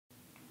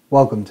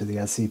Welcome to the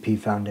SCP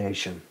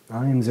Foundation.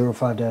 I am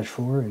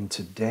 05-4 and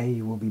today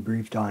you will be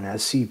briefed on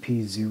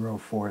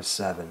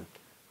SCP-047.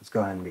 Let's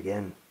go ahead and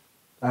begin.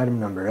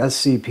 Item number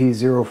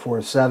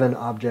SCP-047,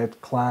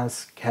 Object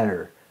Class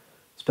Keter.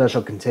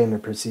 Special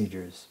Containment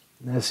Procedures.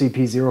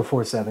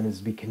 SCP-047 is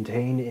to be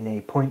contained in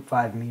a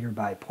 0.5 meter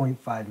by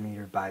 0.5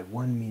 meter by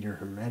 1 meter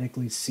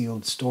hermetically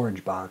sealed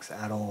storage box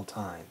at all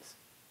times.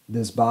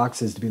 This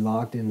box is to be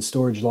locked in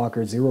Storage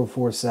Locker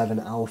 047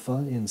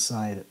 Alpha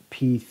inside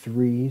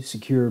P3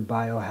 Secure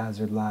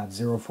Biohazard Lab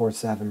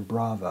 047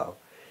 Bravo.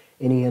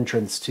 Any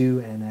entrance to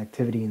and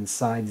activity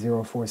inside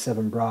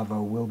 047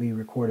 Bravo will be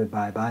recorded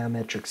by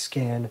biometric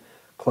scan,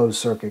 closed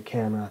circuit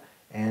camera,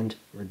 and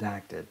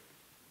redacted.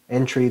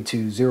 Entry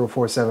to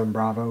 047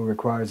 Bravo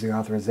requires the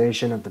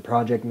authorization of the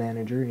project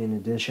manager in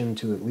addition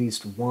to at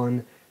least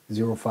one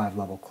 05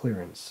 level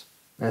clearance.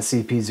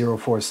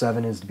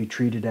 SCP-047 is to be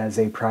treated as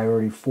a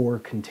Priority 4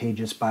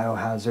 contagious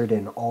biohazard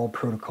in all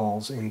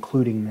protocols,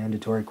 including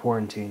mandatory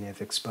quarantine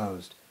if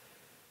exposed.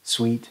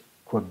 Suite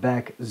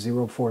Quebec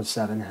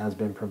 047 has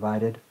been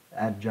provided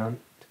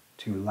adjunct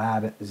to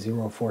Lab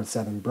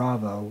 047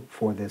 Bravo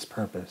for this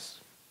purpose.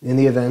 In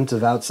the event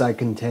of outside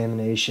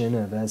contamination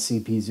of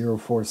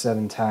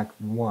SCP-047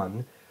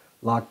 TAC-1,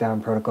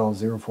 Lockdown Protocol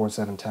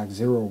 047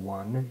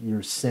 TAC-01,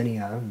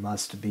 Yersinia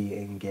must be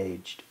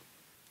engaged.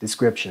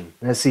 Description: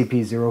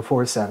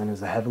 SCP-047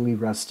 is a heavily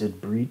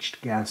rusted,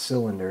 breached gas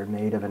cylinder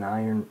made of an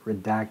iron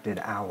redacted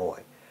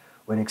alloy.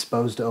 When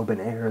exposed to open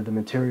air, the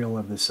material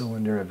of the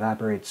cylinder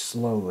evaporates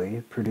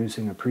slowly,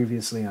 producing a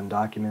previously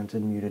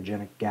undocumented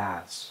mutagenic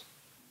gas.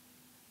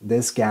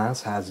 This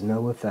gas has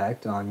no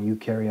effect on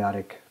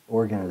eukaryotic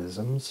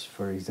organisms,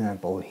 for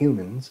example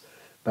humans,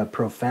 but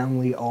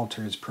profoundly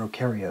alters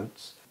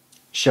prokaryotes,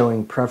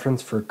 showing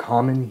preference for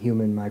common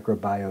human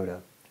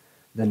microbiota,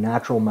 the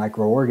natural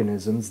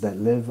microorganisms that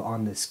live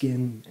on the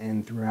skin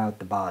and throughout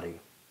the body.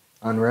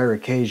 On rare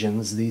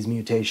occasions, these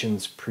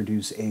mutations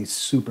produce a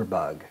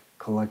superbug,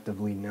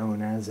 collectively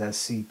known as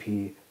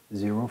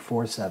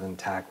SCP-047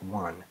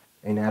 TAC-1,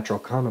 a natural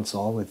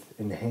commensal with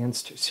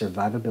enhanced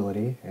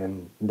survivability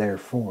and,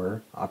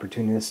 therefore,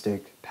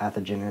 opportunistic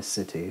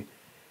pathogenicity.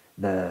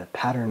 The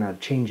pattern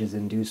of changes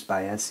induced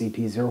by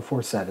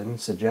SCP-047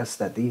 suggests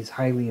that these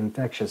highly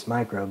infectious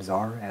microbes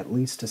are, at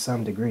least to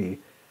some degree,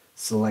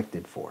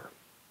 selected for.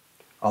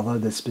 Although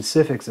the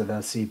specifics of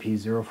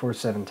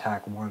SCP-047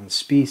 TAC-1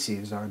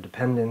 species are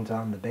dependent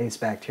on the base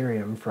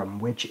bacterium from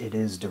which it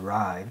is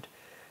derived,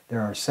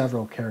 there are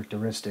several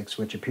characteristics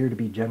which appear to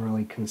be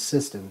generally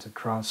consistent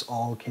across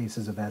all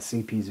cases of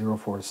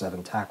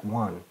SCP-047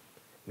 TAC-1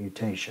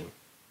 mutation.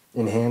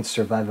 Enhanced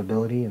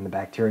survivability in the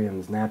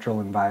bacterium's natural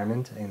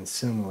environment and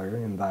similar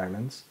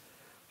environments,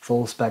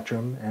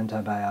 full-spectrum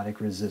antibiotic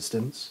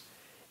resistance,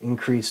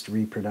 increased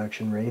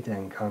reproduction rate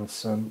and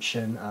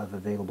consumption of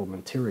available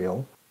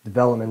material,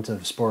 development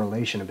of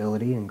sporulation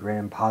ability in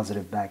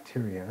gram-positive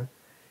bacteria,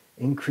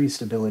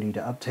 increased ability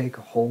to uptake,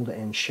 hold,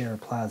 and share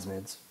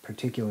plasmids,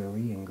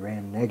 particularly in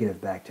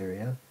gram-negative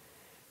bacteria,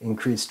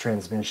 increased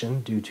transmission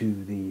due to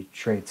the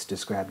traits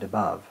described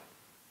above.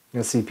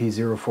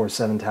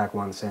 SCP-047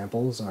 TAC-1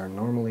 samples are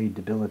normally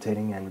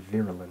debilitating and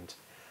virulent.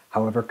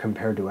 However,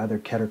 compared to other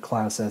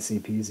Keter-class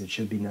SCPs, it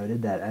should be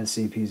noted that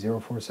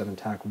SCP-047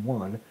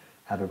 TAC-1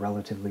 have a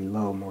relatively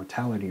low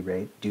mortality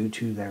rate due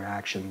to their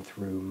action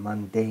through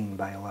mundane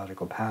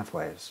biological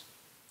pathways.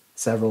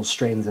 Several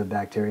strains of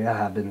bacteria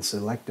have been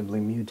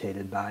selectively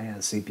mutated by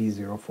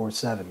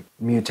SCP-047.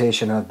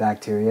 Mutation of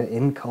bacteria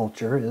in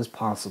culture is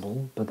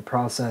possible, but the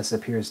process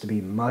appears to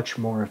be much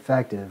more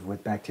effective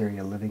with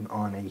bacteria living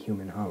on a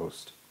human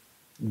host.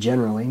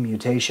 Generally,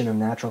 mutation of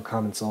natural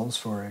commensals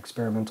for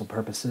experimental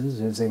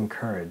purposes is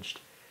encouraged.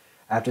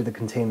 After the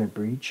containment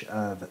breach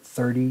of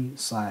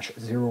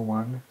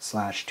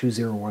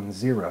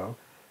 30/01/2010,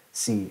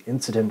 see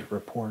Incident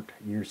Report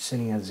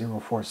Yersinia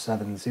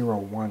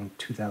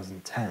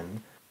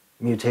 04701-2010,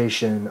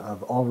 mutation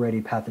of already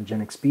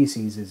pathogenic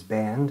species is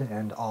banned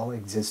and all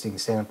existing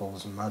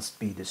samples must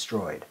be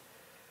destroyed.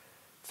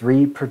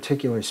 3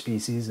 particular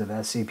species of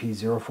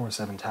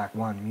SCP-047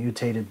 TAC-1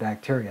 mutated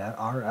bacteria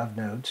are of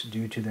note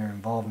due to their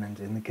involvement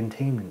in the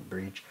containment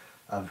breach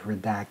of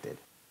redacted.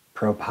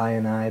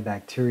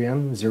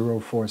 Propionibacterium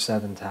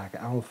 047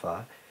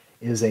 TAC-alpha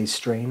is a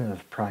strain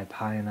of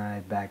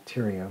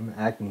Propionibacterium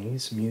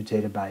acnes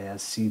mutated by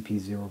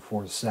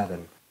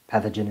SCP-047.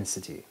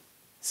 Pathogenicity: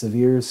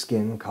 severe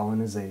skin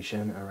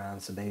colonization around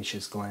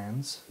sebaceous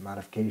glands,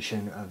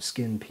 modification of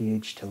skin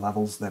pH to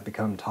levels that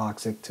become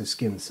toxic to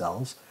skin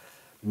cells,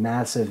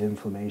 massive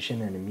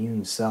inflammation and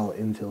immune cell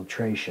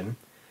infiltration,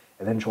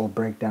 eventual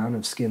breakdown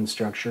of skin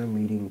structure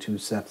leading to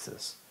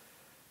sepsis.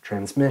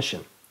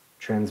 Transmission: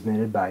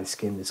 transmitted by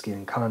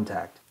skin-to-skin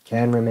contact.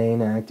 Can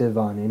remain active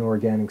on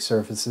inorganic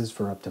surfaces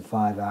for up to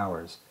 5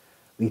 hours.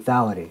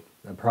 Lethality: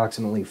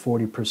 approximately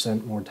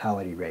 40%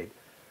 mortality rate.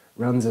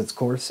 Runs its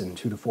course in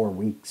 2 to 4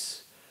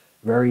 weeks.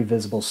 Very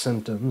visible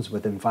symptoms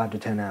within 5 to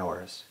 10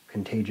 hours.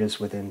 Contagious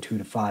within 2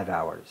 to 5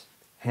 hours.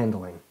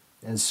 Handling: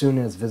 as soon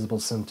as visible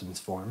symptoms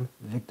form,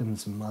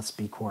 victims must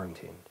be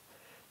quarantined.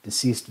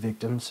 Deceased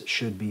victims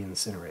should be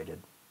incinerated.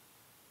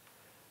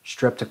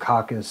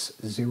 Streptococcus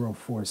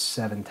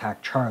 047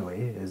 Tac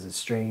Charlie is a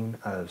strain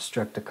of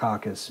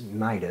Streptococcus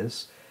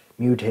mitis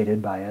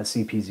mutated by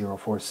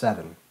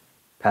SCP-047.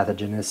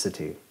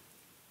 Pathogenicity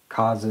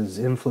causes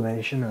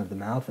inflammation of the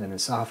mouth and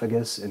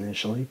esophagus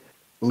initially,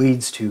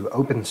 leads to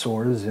open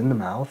sores in the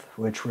mouth,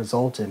 which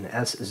result in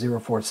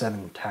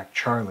S047 Tac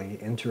Charlie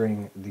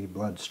entering the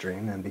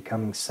bloodstream and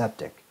becoming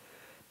septic.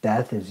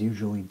 Death is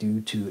usually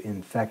due to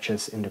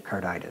infectious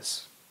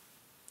endocarditis.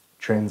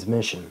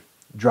 Transmission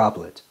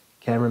droplet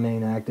can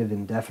remain active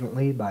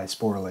indefinitely by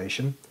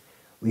sporulation.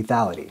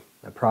 Lethality,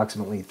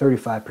 approximately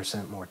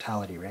 35%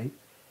 mortality rate,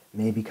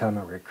 may become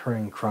a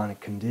recurring chronic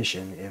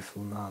condition if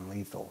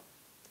non-lethal.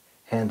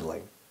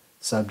 Handling.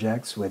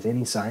 Subjects with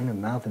any sign of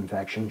mouth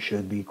infection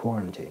should be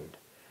quarantined.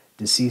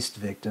 Deceased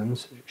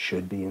victims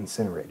should be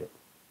incinerated.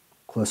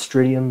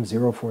 Clostridium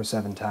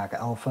 047 Tac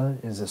alpha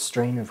is a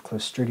strain of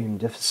Clostridium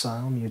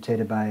difficile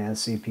mutated by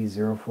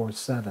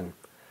SCP-047.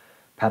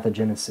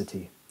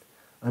 Pathogenicity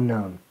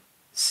unknown.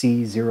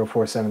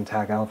 C047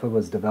 Tac alpha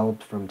was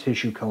developed from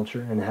tissue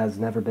culture and has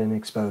never been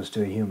exposed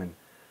to a human.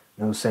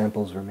 No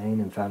samples remain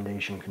in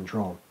Foundation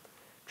control.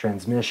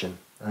 Transmission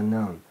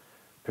unknown.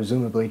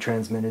 Presumably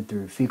transmitted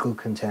through fecal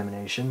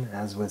contamination,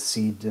 as with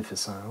C.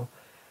 difficile,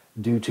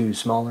 due to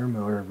smaller,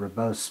 more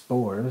robust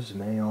spores,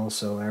 may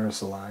also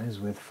aerosolize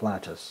with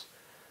flatus.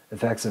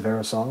 Effects of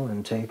aerosol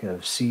intake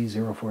of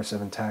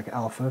C047 Tac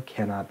alpha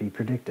cannot be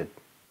predicted.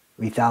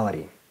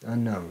 Lethality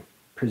unknown.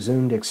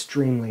 Presumed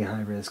extremely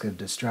high risk of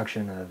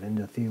destruction of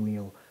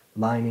endothelial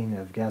lining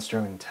of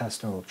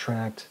gastrointestinal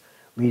tract,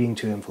 leading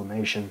to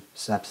inflammation,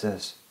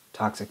 sepsis,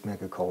 toxic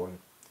megacolon.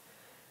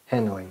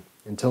 Handling.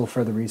 Until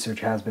further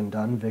research has been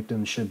done,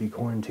 victims should be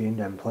quarantined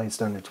and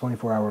placed under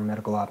 24-hour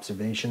medical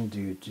observation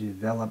to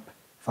develop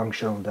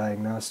functional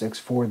diagnostics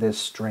for this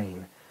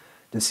strain.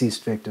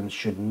 Deceased victims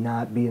should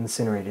not be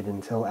incinerated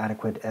until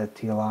adequate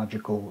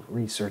etiological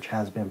research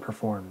has been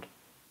performed.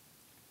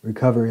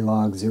 Recovery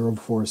Log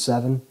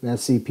 047.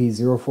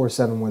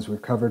 SCP-047 was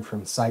recovered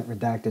from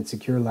Site-Redacted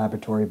Secure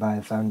Laboratory by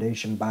a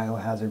Foundation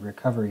Biohazard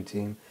Recovery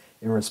Team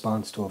in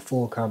response to a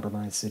full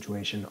compromise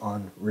situation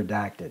on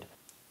Redacted.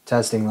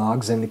 Testing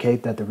logs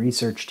indicate that the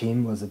research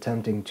team was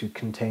attempting to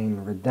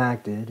contain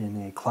Redacted in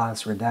a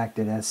class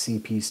Redacted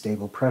SCP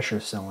stable pressure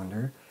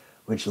cylinder,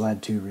 which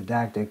led to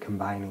Redacted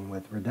combining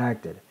with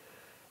Redacted.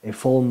 A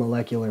full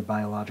molecular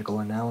biological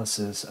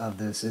analysis of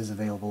this is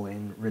available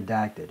in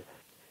Redacted.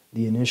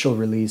 The initial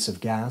release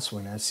of gas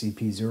when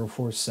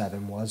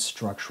SCP-047 was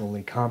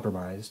structurally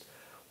compromised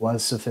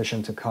was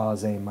sufficient to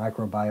cause a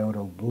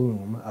microbiota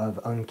bloom of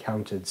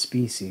uncounted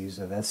species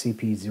of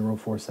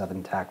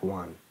SCP-047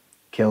 Tac-1,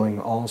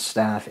 killing all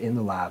staff in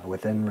the lab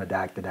within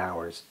redacted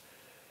hours.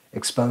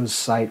 Exposed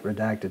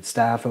site-redacted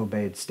staff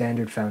obeyed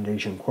standard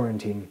Foundation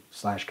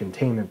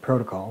quarantine/containment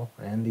protocol,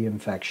 and the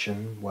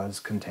infection was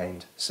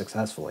contained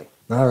successfully.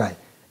 Alright,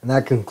 and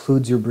that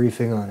concludes your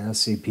briefing on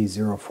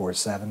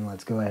SCP-047.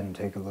 Let's go ahead and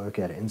take a look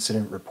at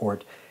Incident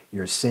Report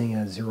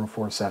Yersinia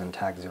 047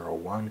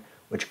 Tac-01,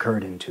 which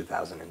occurred in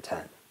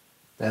 2010.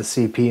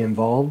 SCP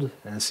involved,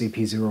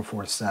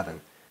 SCP-047.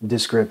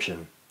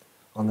 Description: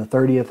 on the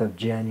 30th of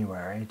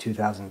January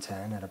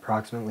 2010 at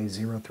approximately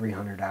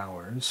 0300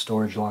 hours,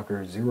 Storage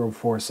Locker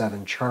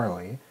 047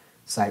 Charlie,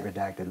 Site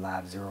Redacted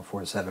Lab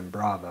 047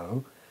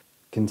 Bravo,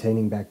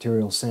 containing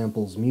bacterial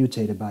samples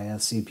mutated by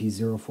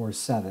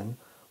SCP-047,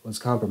 was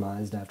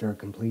compromised after a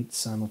complete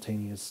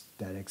simultaneous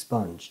dead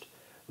expunged,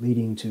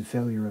 leading to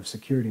failure of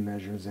security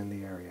measures in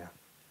the area.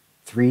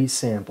 3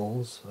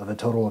 samples, of a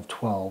total of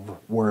 12,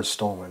 were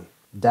stolen.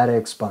 Data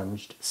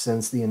expunged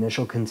since the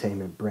initial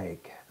containment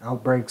break.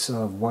 Outbreaks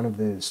of one of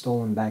the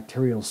stolen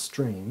bacterial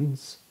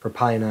strains,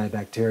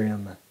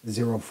 Propionibacterium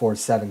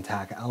 047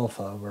 Tac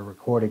alpha, were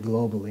recorded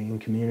globally in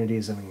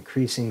communities of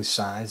increasing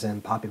size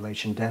and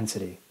population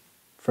density.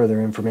 Further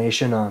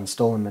information on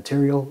stolen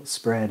material,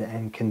 spread,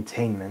 and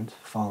containment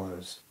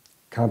follows.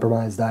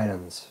 Compromised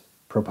items: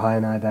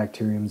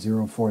 Propionibacterium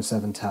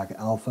 047 Tac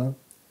alpha,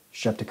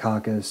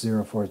 Streptococcus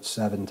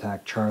 047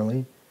 Tac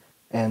Charlie,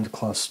 and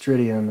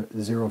Clostridium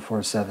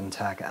 047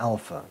 Tac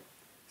alpha.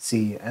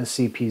 See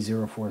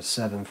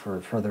SCP-047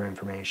 for further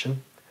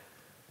information.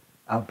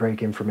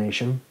 Outbreak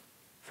information.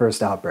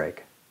 First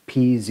outbreak,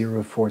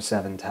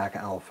 P047 Tac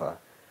alpha.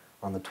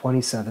 On the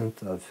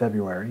 27th of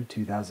February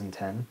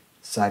 2010,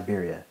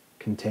 Siberia.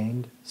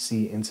 Contained,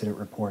 see Incident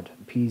Report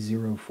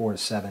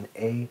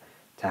P047A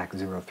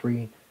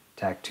Tac-03,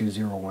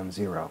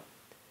 Tac-2010.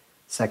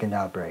 Second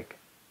outbreak,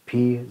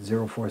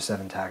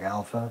 P047 Tac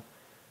alpha.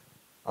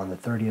 On the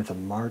 30th of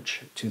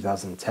March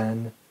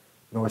 2010,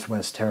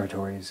 Northwest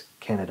Territories,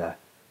 Canada.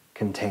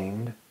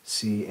 Contained,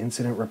 see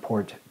Incident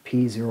Report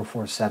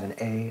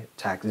P047A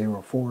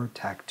Tac-04,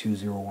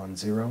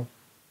 Tac-2010.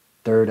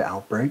 Third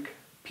outbreak,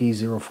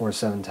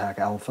 P047 Tac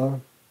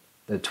alpha.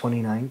 The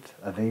 29th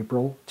of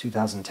April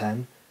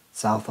 2010,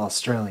 South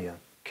Australia.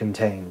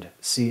 Contained,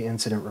 see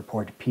Incident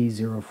Report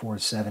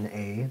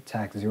P047A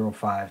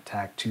Tac-05,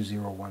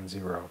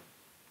 Tac-2010.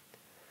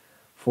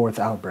 Fourth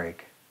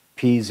outbreak,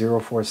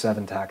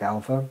 P047 TAC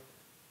Alpha,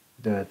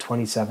 the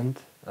 27th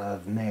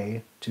of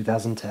May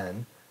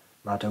 2010,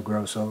 Mato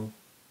Grosso,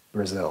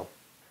 Brazil.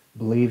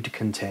 Believed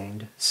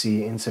contained,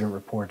 see Incident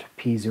Report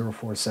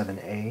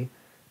P047A,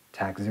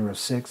 TAC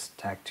 06,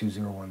 TAC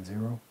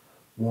 2010.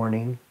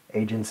 Warning,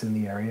 agents in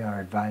the area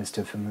are advised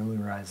to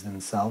familiarize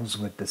themselves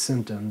with the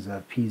symptoms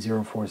of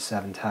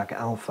P047 TAC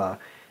Alpha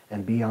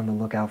and be on the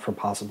lookout for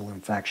possible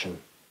infection.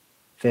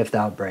 Fifth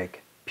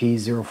outbreak,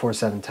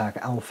 P047 TAC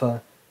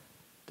Alpha,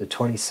 the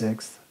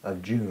 26th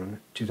of June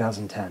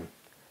 2010.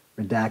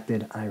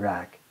 Redacted,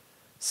 Iraq.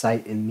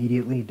 Site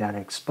immediately data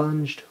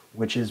expunged,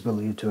 which is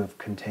believed to have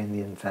contained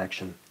the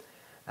infection.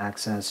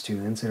 Access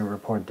to incident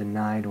report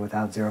denied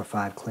without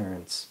 05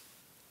 clearance.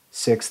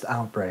 Sixth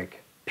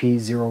outbreak,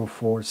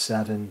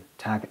 P047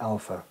 TAC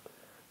Alpha,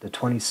 the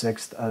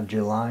 26th of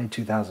July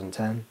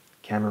 2010,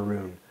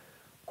 Cameroon.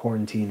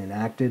 Quarantine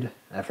enacted,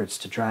 efforts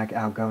to track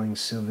outgoing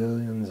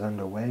civilians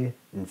underway,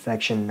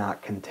 infection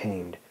not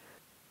contained.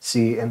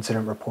 See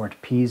Incident Report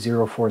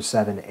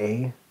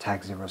P047A,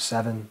 TAC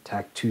 07,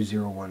 TAC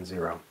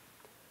 2010.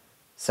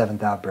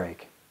 Seventh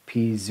outbreak,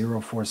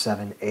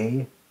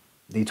 P047A,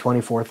 the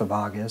 24th of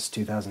August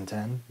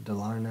 2010,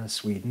 Dalarna,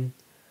 Sweden.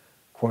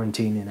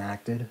 Quarantine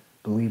enacted,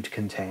 believed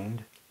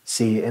contained.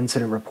 See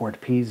Incident Report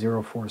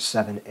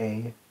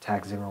P047A,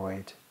 TAC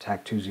 08,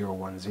 TAC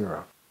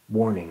 2010.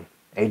 Warning,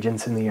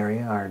 agents in the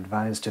area are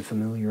advised to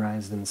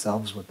familiarize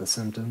themselves with the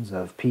symptoms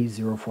of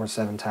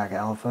P047 TAC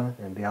Alpha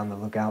and be on the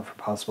lookout for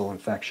possible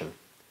infection.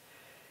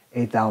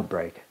 Eighth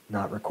outbreak,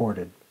 not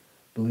recorded,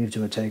 believed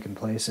to have taken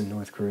place in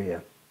North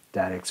Korea.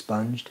 Data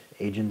expunged,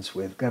 agents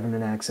with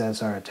government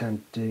access are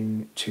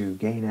attempting to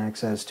gain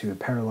access to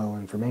parallel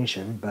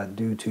information, but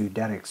due to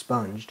data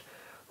expunged,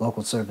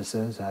 local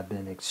services have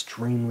been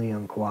extremely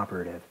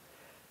uncooperative.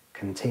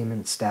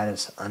 Containment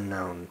status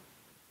unknown.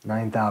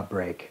 Ninth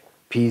outbreak,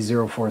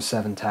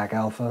 P047 TAC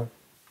Alpha,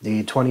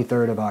 the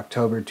 23rd of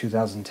October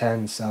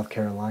 2010, South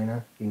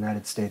Carolina,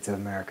 United States of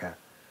America.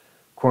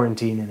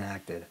 Quarantine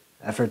enacted.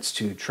 Efforts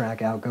to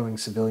track outgoing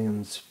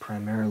civilians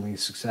primarily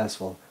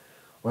successful.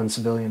 One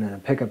civilian in a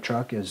pickup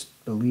truck is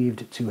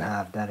believed to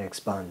have data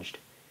expunged.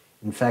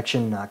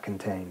 Infection not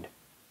contained.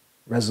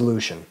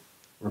 Resolution.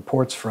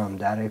 Reports from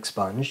data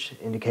expunged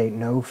indicate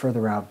no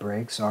further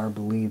outbreaks are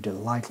believed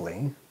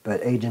likely,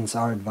 but agents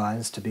are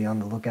advised to be on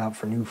the lookout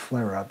for new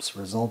flare-ups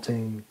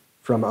resulting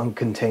from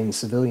uncontained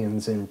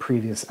civilians in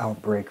previous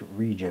outbreak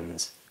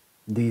regions.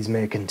 These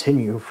may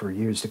continue for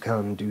years to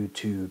come due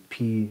to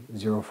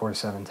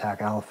P047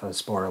 TAC Alpha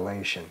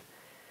sporulation.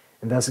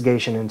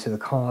 Investigation into the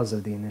cause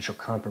of the initial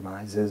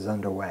compromise is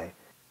underway.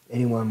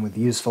 Anyone with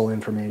useful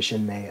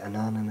information may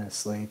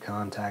anonymously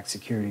contact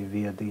security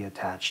via the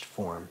attached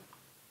form.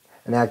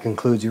 And that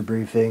concludes your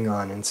briefing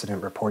on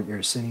Incident Report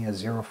Yersinia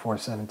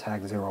 047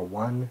 TAC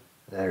 01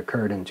 that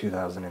occurred in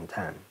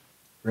 2010.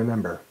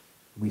 Remember,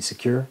 we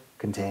secure,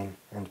 contain,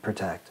 and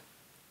protect.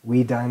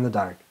 We die in the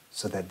dark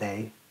so that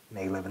they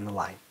may live in the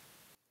light.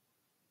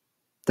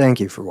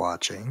 Thank you for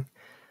watching.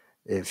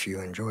 If you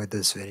enjoyed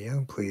this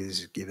video,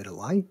 please give it a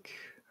like,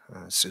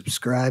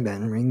 subscribe,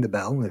 and ring the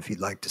bell if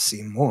you'd like to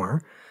see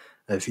more.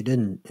 If you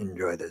didn't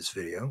enjoy this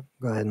video,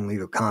 go ahead and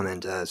leave a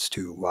comment as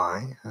to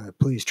why.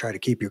 Please try to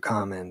keep your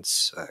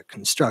comments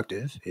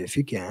constructive if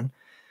you can.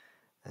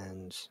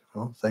 And,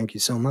 well, thank you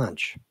so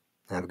much.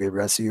 Have a good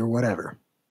rest of your whatever.